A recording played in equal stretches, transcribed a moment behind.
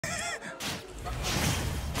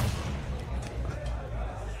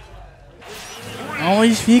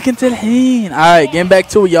مش فيك انت الحين. Alright, getting back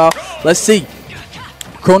to it, y'all. Let's see.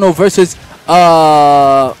 Crono versus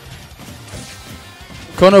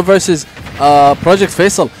Project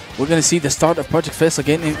Faisal. We're gonna see the start of Project Faisal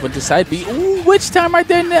getting in with the side B. Ooh, which time right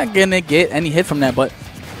there? Not gonna get any hit from that, but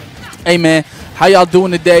hey man, how y'all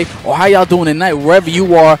doing today? Or how y'all doing tonight? Wherever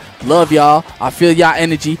you are, love y'all. I feel y'all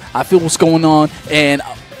energy. I feel what's going on, and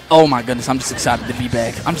oh my goodness, I'm just excited to be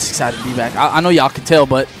back. I'm just excited to be back. I know y'all can tell,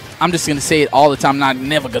 but I'm just gonna say it all the time. I'm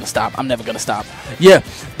never gonna stop. I'm never gonna stop. Yeah,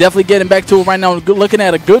 definitely getting back to it right now. Looking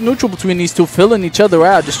at a good neutral between these two, filling each other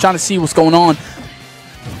out, just trying to see what's going on.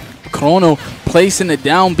 Crono placing the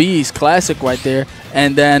down B's, classic right there.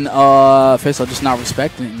 And then Faisal just not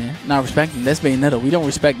respecting it, man. Not respecting it. That's Bayonetta. We don't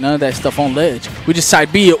respect none of that stuff on ledge. We just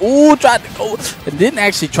side B it. Ooh, tried to go. It didn't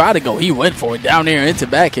actually try to go. He went for it down there into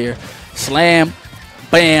back here. Slam,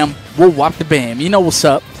 bam, we'll whop the bam. You know what's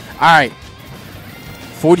up. All right.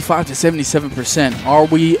 45 to 77%. Are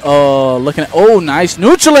we looking at? Oh, nice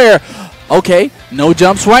neutral air. Okay, no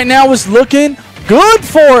jumps right now is looking good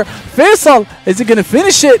for Faisal. Is it gonna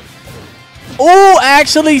finish it? Oh,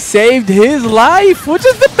 actually saved his life, which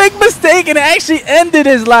is the big mistake, and actually ended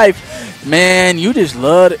his life. Man, you just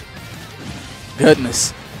love it.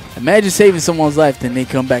 Goodness, imagine saving someone's life, then they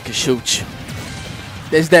come back and shoot you.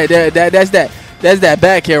 That's that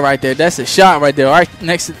back here right there. That's a shot right there. Right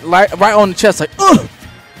next, right on the chest, like, ugh.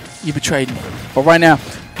 You betrayed me. But right now,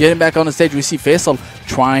 getting back on the stage, we see Faisal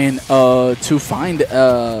trying to find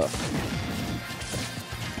a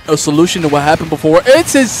solution to what happened before.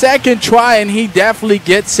 It's his second try, and he definitely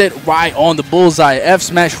gets it right on the bullseye. F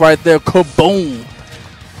smash right there. Kaboom.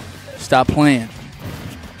 Stop playing.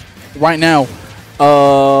 Right now,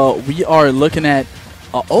 we are looking at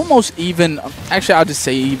almost even. Actually, I'll just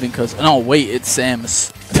say even because, no, wait, it's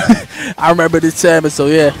Samus. I remember it's Samus, so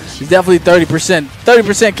yeah, it's definitely 30%.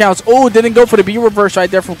 30% counts. Oh, didn't go for the B reverse right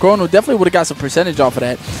there from Crono. Definitely would have got some percentage off of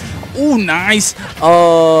that. Oh, nice.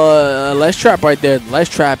 Less trap right there. Less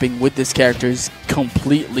trapping with this character is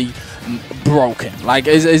completely broken. Like,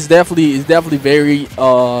 it's definitely very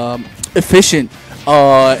efficient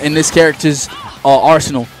in this character's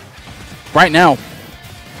arsenal. Right now,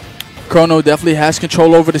 Crono definitely has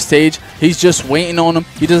control over the stage. He's just waiting on him.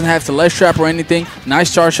 He doesn't have to less trap or anything.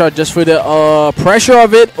 Nice charge shot just for the pressure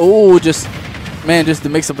of it. Oh, just the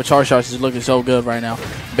mix up of charge shots is looking so good right now.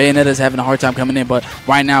 Bayonetta's having a hard time coming in, but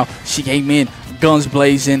right now she came in, guns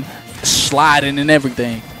blazing, sliding and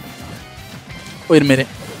everything. Wait a minute.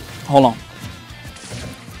 Hold on.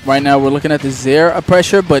 Right now we're looking at the Zera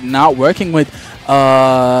pressure, but not working with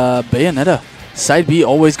Bayonetta. Side B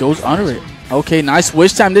always goes under it. Okay, nice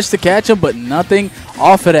wish time just to catch him, but nothing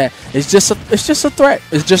off of that. It's just a threat.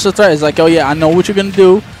 It's just a threat. It's like, oh yeah, I know what you're gonna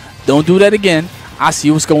do. Don't do that again. I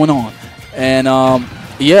see what's going on. And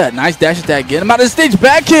yeah, nice dash attack. Get him out of the stage.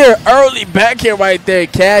 Back here, early back here right there,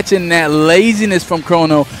 catching that laziness from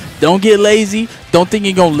Crono. Don't get lazy. Don't think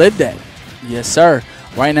you're gonna live that. Yes, sir.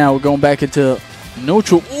 Right now we're going back into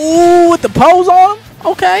neutral. Ooh, with the pose on him.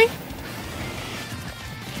 Okay.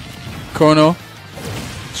 Crono.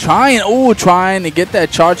 Trying to get that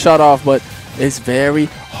charge shot off, but it's very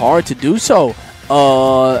hard to do so.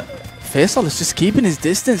 Faisal is just keeping his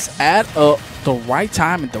distance at the right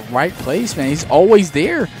time, at the right place, man. He's always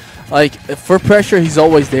there. Like, for pressure, he's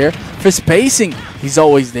always there. For spacing, he's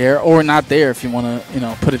always there, or not there if you want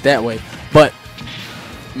to, put it that way. But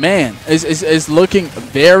man, it's looking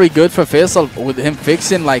very good for Faisal with him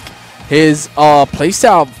fixing like his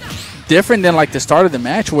playstyle. Different than like the start of the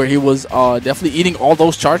match where he was definitely eating all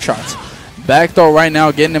those charge shots. Back throw right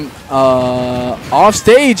now, getting him off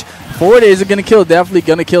stage. Forward is going to kill. Definitely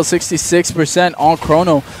going to kill. 66% on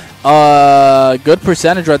Crono. Good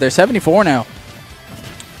percentage right there. 74 now.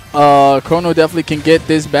 Crono definitely can get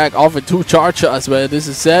this back off of 2 charge shots, but this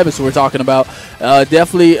is Samus we're talking about.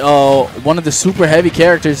 Definitely one of the super heavy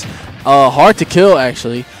characters. Hard to kill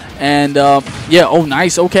actually. And yeah, oh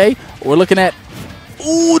nice. Okay, we're looking at.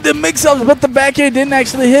 Ooh, the mix-ups, but the back air didn't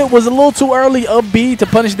actually hit. Was a little too early up B to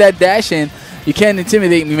punish that dash in. You can't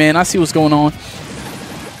intimidate me, man. I see what's going on.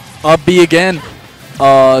 Up B again.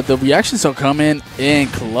 The reactions are coming in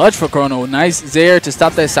clutch for Crono. Nice there to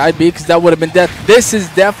stop that side B because that would have been death. This is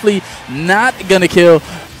definitely not going to kill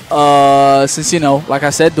since, like I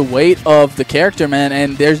said, the weight of the character, man,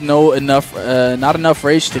 and there's not enough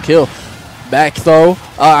rage to kill. Back throw.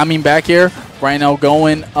 Back here. Right now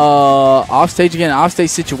going off stage again, off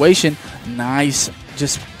stage situation. Nice.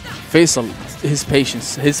 Just Faisal, his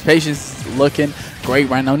patience looking great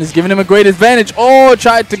right now. And it's giving him a great advantage. Oh,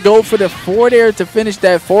 tried to go for the forward air to finish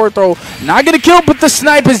that forward throw. Not going to kill, but the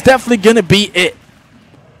snipe is definitely going to be it.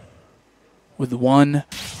 With 1-0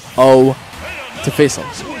 to Faisal.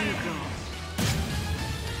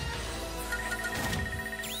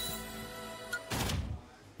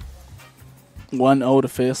 1-0 to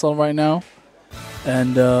Faisal right now.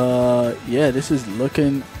 And yeah, this is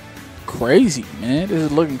looking crazy, man. This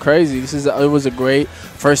is looking crazy. It was a great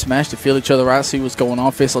first match to feel each other out, see what's going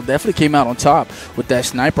on. Faisal definitely came out on top with that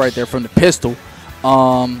snipe right there from the pistol.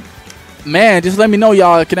 Man, just let me know,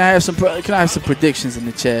 y'all. Can I have some predictions in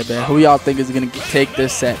the chat, man? Who y'all think is gonna take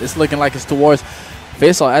this set? It's looking like it's towards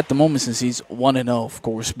Faisal at the moment, since he's 1-0, of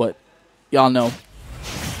course. But y'all know,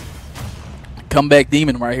 comeback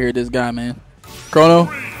demon right here. This guy, man.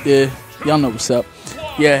 Crono, yeah, y'all know what's up.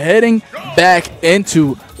 Yeah, heading back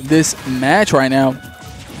into this match right now.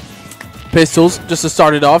 Pistols, just to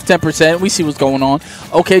start it off, 10%. We see what's going on.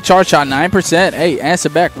 Okay, charge shot, 9%. Hey, answer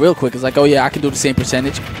back real quick. It's like, oh yeah, I can do the same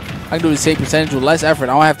percentage. I can do the same percentage with less effort.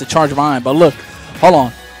 I don't have to charge mine. But look, hold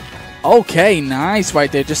on. Okay, nice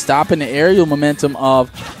right there. Just stopping the aerial momentum of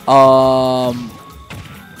what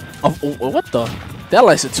the? That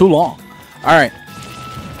lasted too long. All right.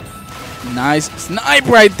 Nice snipe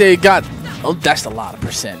right there. Got, oh, that's a lot of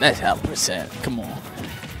percent. That's hell of percent. Come on.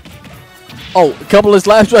 Oh, a couple of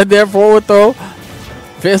slaps right there. Forward throw.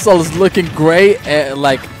 Faisal is looking great at,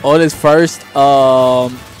 like, on his first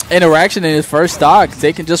interaction in his first stock,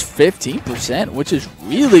 taking just 15%, which is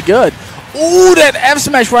really good. Ooh, that F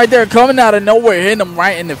smash right there coming out of nowhere, hitting him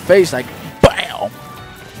right in the face, like, bam.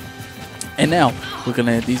 And now, looking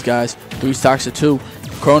at these guys, 3 stocks to 2.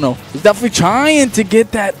 Crono is definitely trying to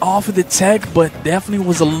get that off of the tech, but definitely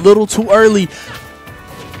was a little too early.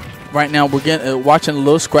 Right now, we're getting watching a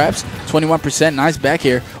little scraps. 21%, nice back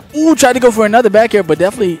air. Ooh, tried to go for another back air, but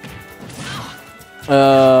definitely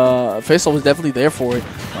Faisal was definitely there for it.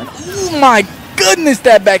 And, oh my goodness,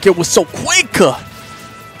 that back air was so quick.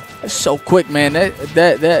 That's so quick, man.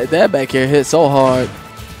 That back air hit so hard.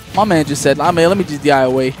 My man just said, I mean, let me just DI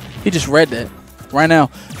away. He just read that. Right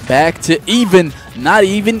now, back to even. Not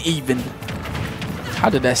even. How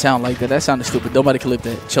did that sound like that? That sounded stupid. Nobody clip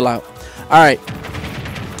that. Chill out. All right.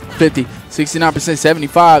 50, 69%,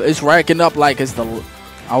 75. It's racking up like it's the.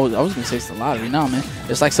 I was gonna say it's the lottery. No, man.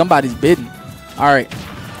 It's like somebody's bidding. All right.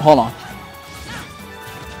 Hold on.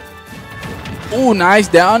 Ooh, nice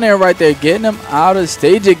down there right there. Getting him out of the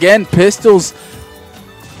stage again. Pistols.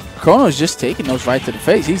 Crono's just taking those right to the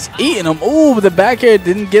face. He's eating them. Ooh, the back air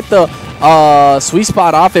didn't get the sweet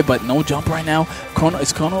spot off it, but no jump right now.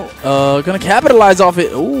 Crono gonna capitalize off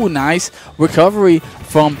it. Ooh, nice recovery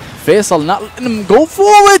from Faisal. Not letting him go for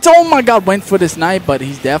it. Oh my God, went for the snipe, but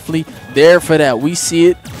he's definitely there for that. We see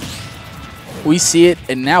it. We see it,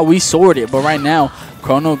 and now we sort it. But right now,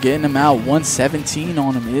 Crono getting him out. 117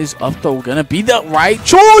 on him is up though. Gonna be the right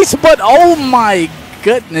choice, but oh my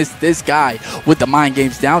goodness, this guy with the mind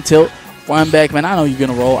games. Down tilt, run back, man. I know you're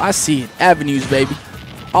gonna roll. I see it. Avenues, baby,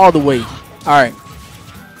 all the way. All right.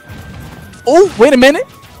 Oh, wait a minute.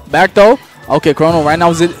 Back though. Okay, Crono right now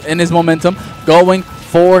is in his momentum, going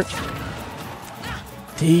for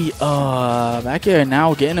the back here.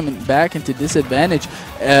 Now getting him back into disadvantage.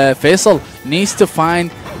 Faisal needs to find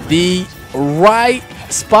the right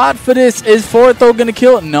spot for this. Is Porto gonna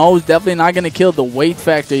kill? No, it's definitely not gonna kill. The weight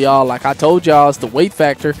factor, y'all. Like I told y'all, it's the weight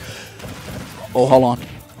factor. Oh, hold on.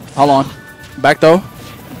 Hold on. Back though.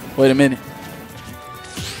 Wait a minute.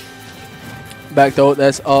 Back though.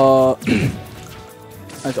 That's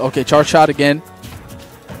that's, okay, charge shot again.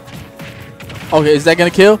 Okay, is that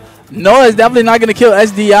gonna kill? No, it's definitely not gonna kill.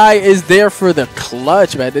 SDI is there for the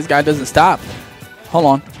clutch, man. This guy doesn't stop. Hold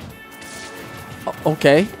on.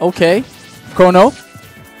 Okay, okay. Crono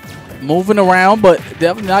moving around, but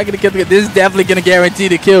definitely not gonna kill. This is definitely gonna guarantee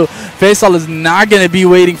the kill. Faisal is not gonna be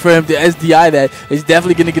waiting for him to SDI that. He's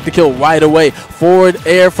definitely gonna get the kill right away. Forward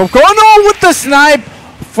air from Crono with the snipe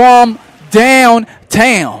from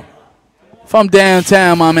downtown. From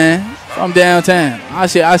downtown, my man. From downtown. I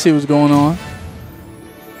see what's going on.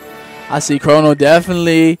 I see Crono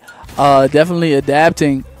definitely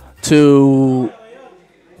adapting to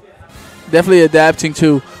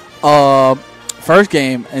first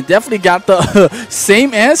game, and definitely got the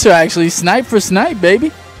same answer actually. Snipe for snipe,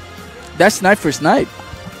 baby. That's snipe for snipe.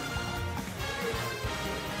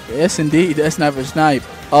 Yes, indeed. That's snipe for snipe.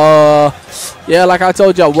 Yeah, like I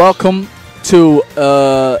told y'all, welcome to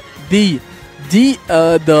the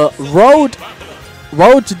road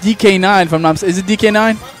to DK9. If I'm not, is it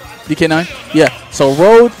DK9? DK9? Yeah. So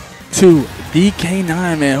road to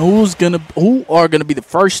DK9, man. Who are gonna be the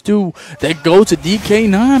first two that go to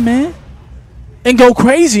DK9, man, and go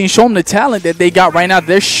crazy and show them the talent that they got right now?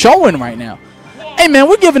 They're showing right now. Hey, man,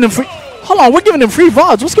 we're giving them free. Hold on, we're giving them free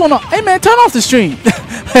VODs. What's going on? Hey, man, turn off the stream.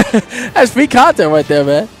 That's free content right there,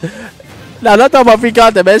 man. Nah, not talking about free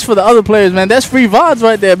content, man. It's for the other players, man. That's free VODs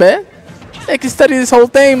right there, man. They can study this whole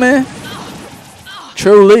thing, man.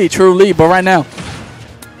 Truly, truly. But right now,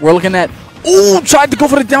 we're looking at... Ooh, tried to go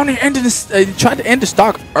for the down here. Tried to end the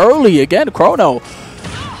stock early again. Crono.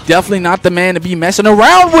 Definitely not the man to be messing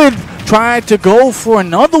around with. Tried to go for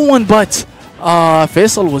another one, but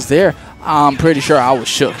Faisal was there. I'm pretty sure I was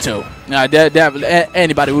shook, too.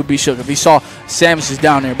 Anybody would be shook if he saw Samus is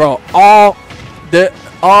down there, bro. All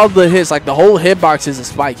the hits, like the whole hitbox is a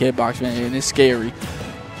spike hitbox, man, and it's scary.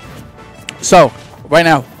 So, right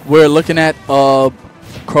now, we're looking at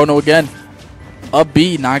Crono again. Up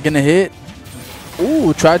B, not going to hit.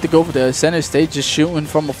 Ooh, tried to go for the center stage, just shooting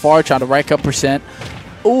from afar, trying to rack up percent.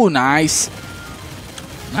 Ooh, nice.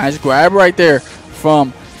 Nice grab right there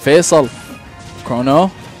from Faisal.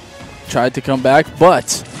 Crono tried to come back,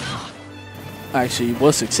 but actually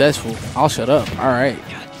was successful. I'll shut up. All right.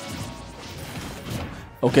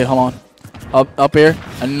 Okay, hold on. Up here.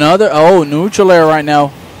 Another neutral air right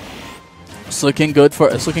now. It's looking good for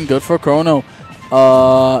Crono.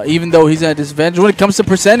 Even though he's at disadvantage when it comes to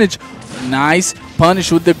percentage. Nice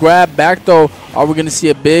punish with the grab back though. Are we gonna see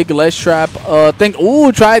a big ledge trap thing?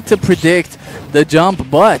 Ooh, tried to predict the jump,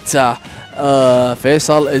 but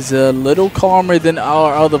Faisal is a little calmer than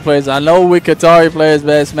our other players. I know we Qatari players,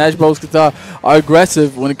 man, Smash Bros Qatar are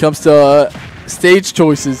aggressive when it comes to stage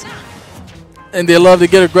choices. And they love to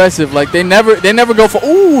get aggressive. Like they never go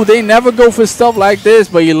for stuff like this,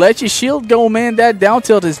 but you let your shield go, man. That down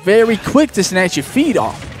tilt is very quick to snatch your feet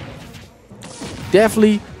off.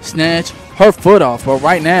 Definitely snatch her foot off. But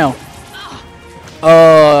right now,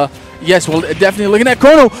 yes, well, definitely looking at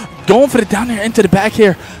Crono going for the down there into the back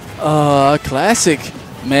here. Classic.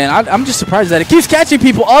 Man, I'm just surprised that it keeps catching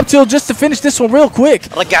people up till just to finish this one real quick.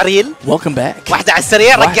 Welcome back.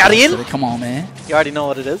 Come on, man. You already know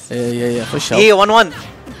what it is. Yeah, for sure. Yeah, 1-1.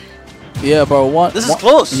 Yeah, bro. This is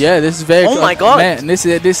close. Yeah, this is very close. Oh my god. Man, this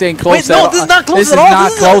ain't close at all. Wait, no, this is not close at all.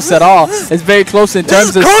 This is not close at all. It's very close in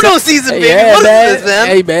terms of... This is Crono season, baby. Yeah, what is this, man?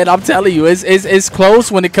 Hey, man, I'm telling you, it's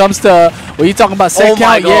close when it comes to... When you talking about set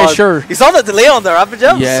count, yeah, sure. You saw the delay on the rapid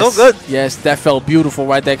jump? Yes, so good. Yes, that felt beautiful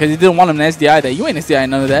right there because he didn't want him to SDI that. You ain't SDI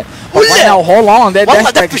none of that. But right now, hold on. That's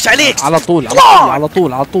على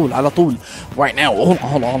طول. Right now, hold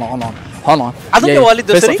on. I think the Walid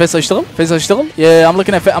does Faisal يشتغل. Yeah, I'm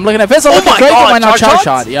looking at Faisal. Oh my god, right now, charge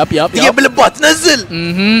shot. Yep.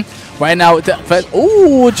 Right now,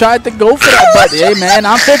 ooh, tried to go for that, but hey, man,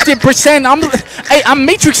 I'm 50%. I'm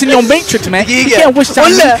matrixing your matrix, man. You can't wish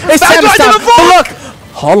time. It's Samus time. But look,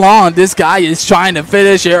 hold on. This guy is trying to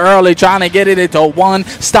finish it early, trying to get it into one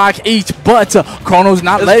stock each, but Crono's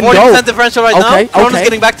not letting go. 40% differential right now. Crono's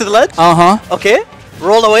getting back to the ledge. Okay,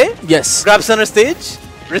 roll away. Yes. Grab center stage.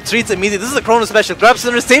 Retreats immediately. This is a Crono special. Grab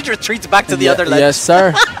center stage, retreats back to the other ledge. Yes,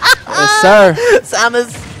 sir. Yes, sir.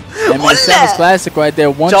 Samus. Samus classic right there.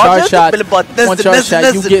 One charge shot. One charge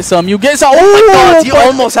shot. You get some. Oh my god, you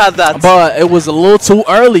almost had that. But it was a little too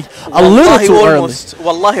early. A little too early.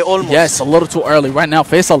 Wallahi, almost. Yes, a little too early. Right now,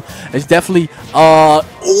 Faisal is definitely... oh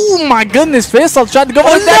my goodness. Faisal tried to go for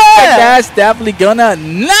that. That's definitely gonna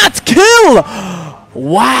not kill.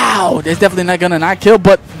 Wow, that's definitely not gonna not kill,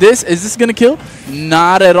 but is this gonna kill?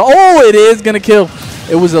 Not at all. Oh, it is gonna kill.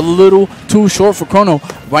 It was a little too short for Crono.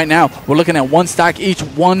 Right now, we're looking at one stock each,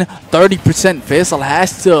 130%. Faisal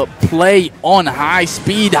has to play on high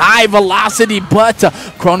speed, high velocity, but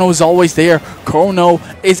Crono is always there. Crono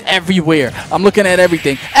is everywhere. I'm looking at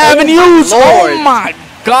everything. Avenues. Oh my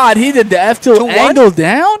god, he did the F2 angle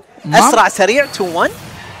down. Asra Sarir 2-1.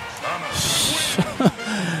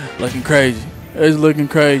 Looking crazy. It's looking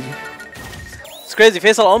crazy. It's crazy.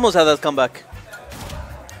 Faisal almost had that comeback.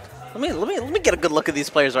 Let me get a good look at these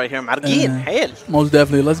players right here. Most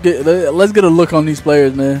definitely. Let's get a look on these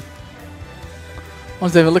players, man.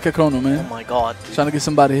 Most definitely. Look at Crono, man. Oh my god. Trying to get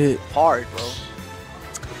somebody hit. Hard, bro.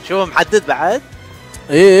 شوف محدد بعد.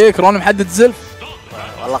 ايه كرونو محدد زلف.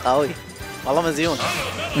 والله قوي. والله مزيون.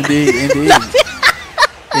 Indeed.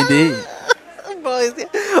 Boys,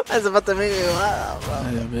 as about to make me laugh. All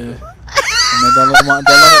I'm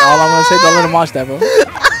gonna say, don't let him watch that, bro.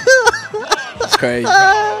 It's crazy.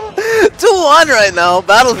 2-1 right now,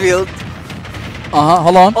 Battlefield.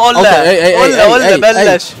 Hold on. قول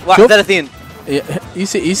بلش 31. You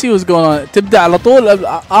see what's going on. تبدأ على طول.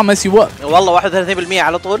 I'll mess you up. والله 31%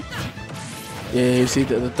 على طول. Yeah, you see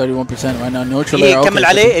the 31% right now. Neutral air. كمل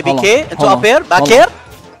عليه ABK. انتوا up here, back here.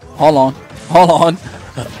 Hold on.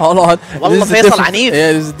 والله فيصل عنيف.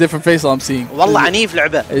 Yeah, this is a different Faisal I'm seeing. والله عنيف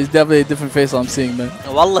لعبة. It's definitely a different Faisal I'm seeing, man.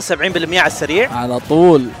 والله 70% على السريع. على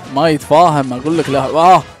طول ما يتفاهم أقول لك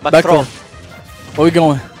لا. back throw. Where we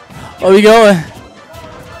going?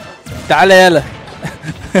 تعال يلا.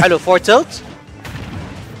 Hello, 4 tilt.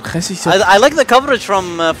 I like the coverage from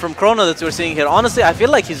Crono that we're seeing here. Honestly, I feel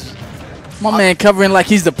like he's... My man covering like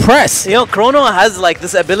he's the press. You know, Crono has like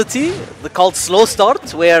this ability called slow start,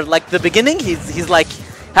 where like the beginning he's like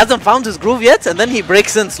hasn't found his groove yet, and then he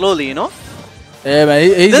breaks in slowly. You know. Yeah, man.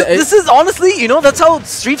 This is honestly, you know, that's how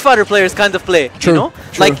Street Fighter players kind of play. True, you know,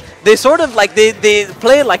 true. like they sort of like they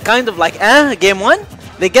play like kind of like game one.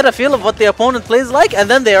 They get a feel of what the opponent plays like, and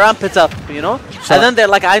then they ramp it up. You know, and then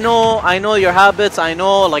they're like, I know your habits. I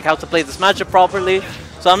know like how to play this matchup properly.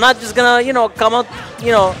 So I'm not just gonna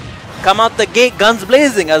come out the gate guns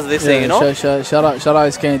blazing, as they say. You know. Shout out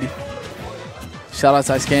Ice Candy. Shout out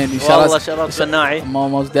Ice Candy. Shout out Manai.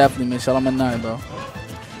 Most definitely, man. Shout out Manai, bro.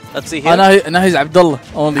 Let's see here. Now he's Abdullah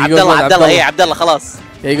only. Abdullah, yeah, Abdullah, خلاص.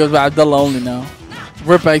 Yeah, he goes by Abdullah only now.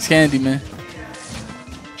 Rip Ice Candy, man.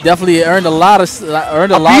 Definitely earned a lot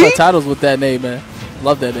of titles with that name, man.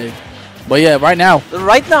 Love that name. But yeah, right now,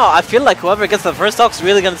 I feel like whoever gets the first stock is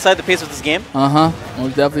really gonna decide the pace of this game.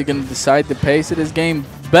 Most definitely gonna decide the pace of this game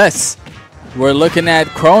best. We're looking at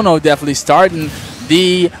Crono definitely starting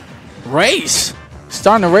the race.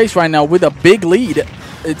 Starting the race right now with a big lead.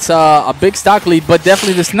 It's a big stock lead, but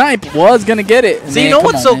definitely the snipe was gonna get it. So you know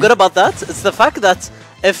what's so good about that? It's the fact that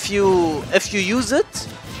if you use it,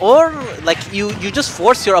 or like you just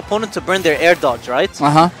force your opponent to burn their air dodge, right?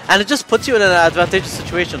 And it just puts you in an advantageous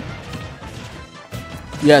situation.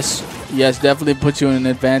 Yes, definitely puts you in an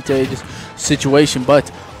advantageous situation. But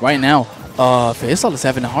right now, Faisal is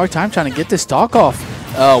having a hard time trying to get this stock off.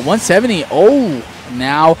 170. Oh,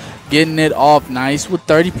 now getting it off nice with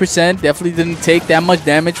 30%. Definitely didn't take that much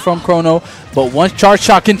damage from Crono. But one charge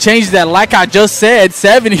shot can change that. Like I just said,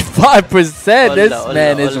 75%. This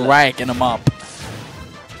man is racking him up.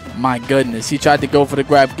 My goodness. He tried to go for the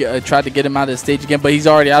grab, tried to get him out of the stage again, but he's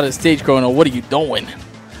already out of the stage, Crono. What are you doing?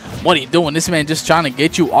 What are you doing? This man just trying to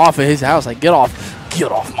get you off of his house. Like, get off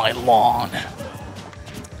my lawn.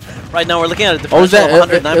 Right now, we're looking at a differential of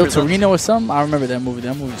 109%. El Torino or something? I remember that movie.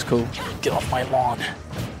 That movie's cool. Get off my lawn.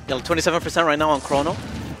 27% right now on Crono.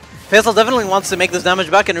 Faisal definitely wants to make this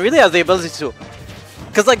damage back, and really has the ability to.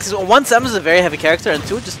 Because, like, one, Samus is a very heavy character, and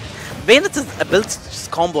two, just Bayonetta's ability to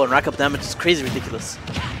just combo and rack up damage is crazy ridiculous.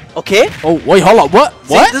 Okay? Oh, wait, hold on. What?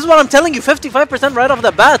 See, this is what I'm telling you. 55% right off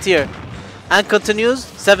the bat here. And continues.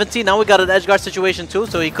 70. Now we got an edge guard situation, too,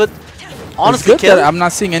 so he could honestly kill. I'm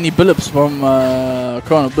not seeing any billups from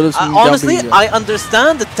Crono. Honestly, I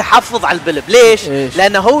understand التحفظ على البلب. ليش؟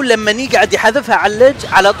 لأنه هو لما يقعد يحذفها على اللج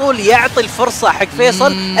على طول يعطي الفرصة حق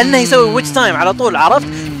فيصل إنه يسوي ويتش تايم على طول. عرفت؟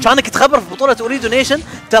 كانك تخبر في بطولة أوريدو نيشن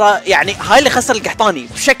ترى يعني هاي اللي خسر القحطاني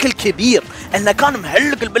بشكل كبير إنه كان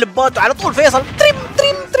مهلق البلبات وعلى طول فيصل تريم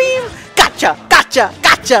تريم تريم كاتشا كاتشا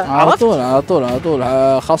كاتشا. عرفت؟ على طول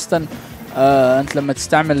خاصة أنت لما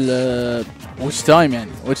تستعمل ويتش تايم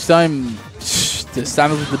يعني ويتش تايم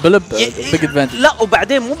تستعمل البلب بيج ادفانتج. لا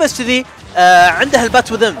وبعدين مو بس كذي عندها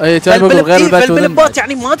البات وذن. البلبات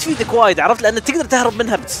يعني ما تفيدك وايد عرفت لان تقدر تهرب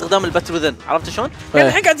منها باستخدام البات وذن. عرفت شلون؟ يعني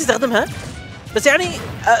الحين قاعد يستخدمها بس يعني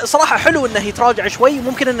صراحه حلو انه يتراجع شوي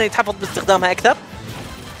وممكن انه يتحفظ باستخدامها اكثر.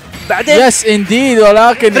 بعدين يس انديد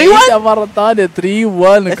ولكن مرة ثانية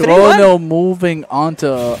 3-1 Crono moving on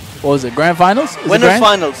to what was it, grand finals? Winners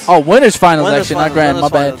finals. Oh, winners finals actually, not grand, my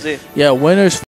bad. Yeah, winners